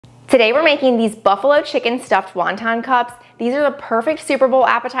Today we're making these buffalo chicken stuffed wonton cups. These are the perfect Super Bowl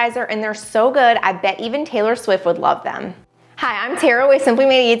appetizer and they're so good, I bet even Taylor Swift would love them. Hi, I'm Tara with Simply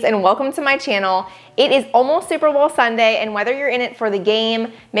Made Eats and welcome to my channel. It is almost Super Bowl Sunday and whether you're in it for the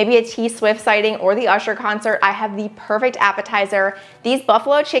game, maybe a T Swift sighting or the Usher concert, I have the perfect appetizer. These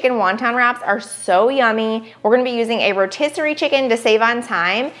buffalo chicken wonton wraps are so yummy. We're gonna be using a rotisserie chicken to save on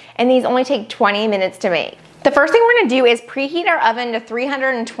time and these only take 20 minutes to make. The first thing we're gonna do is preheat our oven to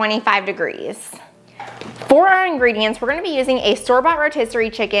 325 degrees. For our ingredients, we're gonna be using a store-bought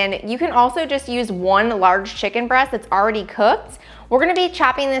rotisserie chicken. You can also just use one large chicken breast that's already cooked. We're gonna be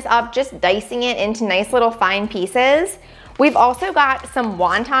chopping this up, just dicing it into nice little fine pieces. We've also got some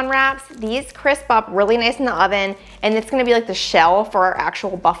wonton wraps. These crisp up really nice in the oven, and it's gonna be like the shell for our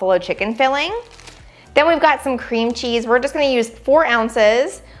actual buffalo chicken filling. Then we've got some cream cheese. We're just gonna use 4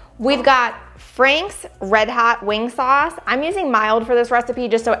 ounces. We've got Frank's Red Hot wing sauce. I'm using mild for this recipe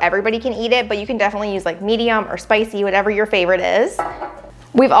just so everybody can eat it, but you can definitely use like medium or spicy, whatever your favorite is.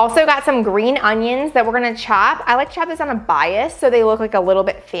 We've also got some green onions that we're gonna chop. I like to chop this on a bias so they look like a little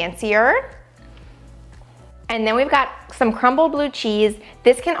bit fancier. And then we've got some crumbled blue cheese.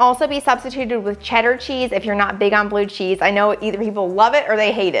 This can also be substituted with cheddar cheese if you're not big on blue cheese. I know either people love it or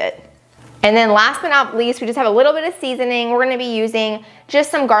they hate it. And then last but not least, we just have a little bit of seasoning. We're gonna be using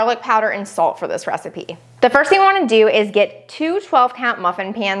just some garlic powder and salt for this recipe. The first thing we wanna do is get 2 12-count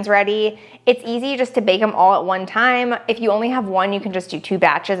muffin pans ready. It's easy just to bake them all at one time. If you only have one, you can just do 2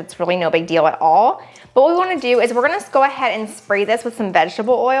 batches. It's really no big deal at all. But what we wanna do is we're gonna go ahead and spray this with some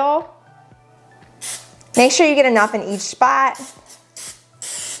vegetable oil. Make sure you get enough in each spot.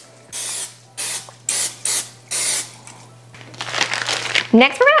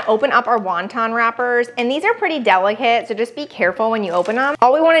 Next, we're gonna open up our wonton wrappers, and these are pretty delicate, so just be careful when you open them.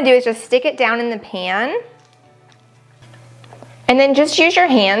 All we wanna do is just stick it down in the pan, and then just use your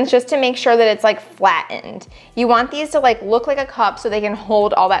hands just to make sure that it's like flattened. You want these to like look like a cup so they can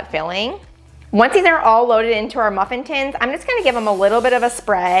hold all that filling. Once these are all loaded into our muffin tins, I'm just gonna give them a little bit of a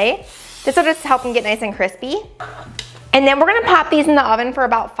spray. This will just help them get nice and crispy. And then we're gonna pop these in the oven for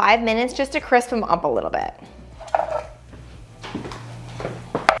about 5 minutes just to crisp them up a little bit.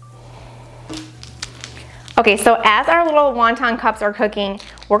 Okay, so as our little wonton cups are cooking,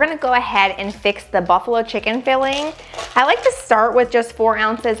 we're gonna go ahead and fix the buffalo chicken filling. I like to start with just 4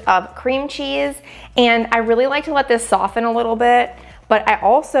 ounces of cream cheese, and I really like to let this soften a little bit, but I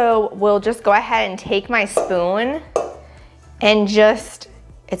also will just go ahead and take my spoon and just,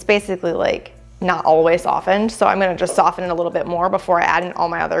 it's basically like not all the way softened, so I'm gonna just soften it a little bit more before I add in all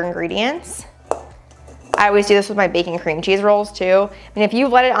my other ingredients. I always do this with my bacon cream cheese rolls too. And if you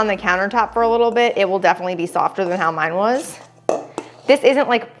let it on the countertop for a little bit, it will definitely be softer than how mine was. This isn't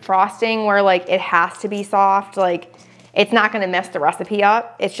like frosting where like it has to be soft. Like it's not gonna mess the recipe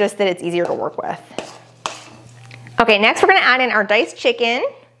up. It's just that it's easier to work with. Okay, next we're gonna add in our diced chicken.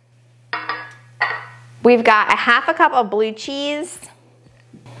 We've got a 1/2 cup of blue cheese.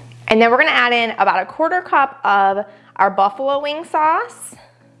 And then we're gonna add in about 1/4 cup of our buffalo wing sauce.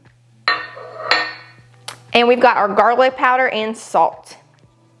 And we've got our garlic powder and salt.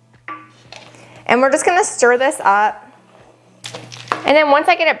 And we're just gonna stir this up. And then once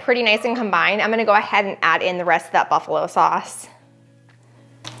I get it pretty nice and combined, I'm gonna go ahead and add in the rest of that buffalo sauce.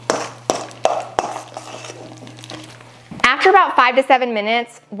 After about 5 to 7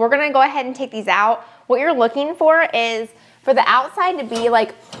 minutes, we're gonna go ahead and take these out. What you're looking for is for the outside to be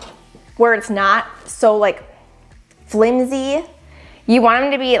like where it's not so like flimsy. You want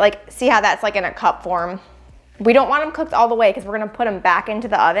them to be like, see how that's like in a cup form. We don't want them cooked all the way because we're gonna put them back into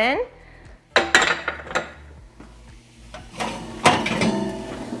the oven.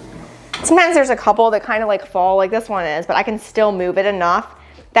 Sometimes there's a couple that kind of like fall like this one is, but I can still move it enough.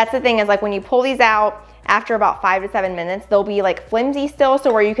 That's the thing is like when you pull these out after about 5 to 7 minutes, they'll be like flimsy still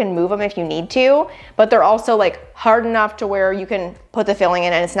so where you can move them if you need to, but they're also like hard enough to where you can put the filling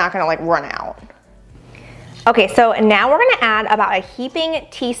in and it's not gonna like run out. Okay, so now we're gonna add about a heaping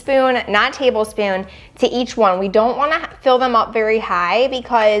teaspoon, not tablespoon, to each one. We don't wanna fill them up very high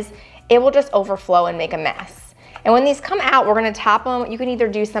because it will just overflow and make a mess. And when these come out, we're gonna top them. You can either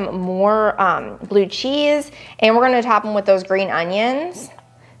do some more blue cheese and we're gonna top them with those green onions.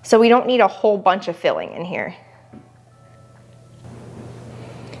 So we don't need a whole bunch of filling in here.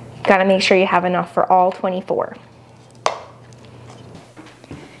 Gotta make sure you have enough for all 24.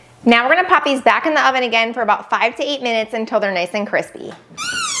 Now we're gonna pop these back in the oven again for about 5 to 8 minutes until they're nice and crispy.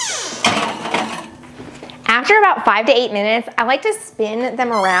 After about 5 to 8 minutes, I like to spin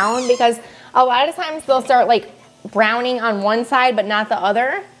them around because a lot of times they'll start like browning on one side but not the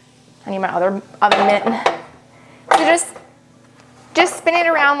other. I need my other oven mitt. So just Just spin it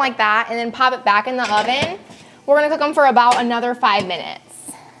around like that and then pop it back in the oven. We're gonna cook them for about another 5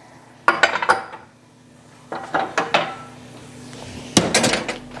 minutes.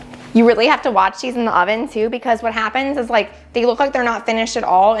 You really have to watch these in the oven too, because what happens is like they look like they're not finished at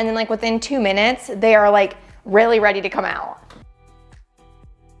all, and then like within 2 minutes they are like really ready to come out.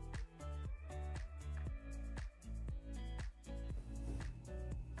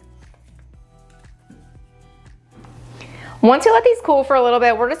 Once you let these cool for a little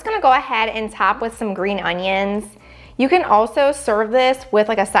bit, we're just gonna go ahead and top with some green onions. You can also serve this with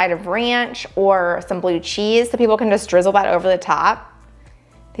like a side of ranch or some blue cheese, so people can just drizzle that over the top.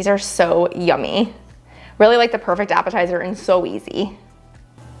 These are so yummy. Really like the perfect appetizer and so easy.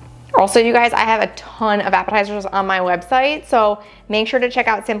 Also, you guys, I have a ton of appetizers on my website, so make sure to check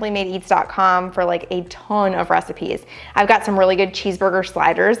out simplymadeeats.com for like a ton of recipes. I've got some really good cheeseburger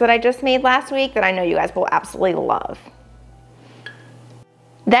sliders that I just made last week that I know you guys will absolutely love.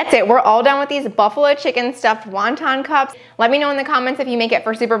 That's it, we're all done with these buffalo chicken stuffed wonton cups. Let me know in the comments if you make it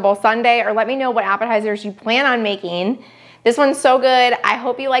for Super Bowl Sunday, or let me know what appetizers you plan on making. This one's so good. I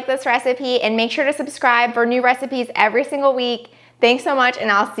hope you like this recipe, and make sure to subscribe for new recipes every single week. Thanks so much,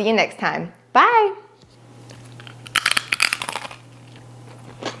 and I'll see you next time. Bye.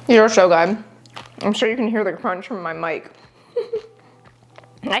 These are so good. I'm sure you can hear the crunch from my mic.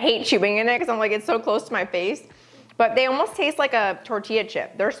 I hate chewing in it because I'm like, it's so close to my face, but they almost taste like a tortilla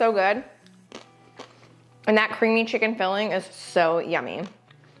chip. They're so good. And that creamy chicken filling is so yummy.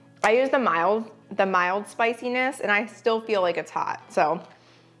 I use the mild spiciness, and I still feel like it's hot, so,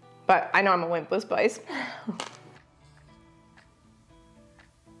 but I know I'm a wimp with spice.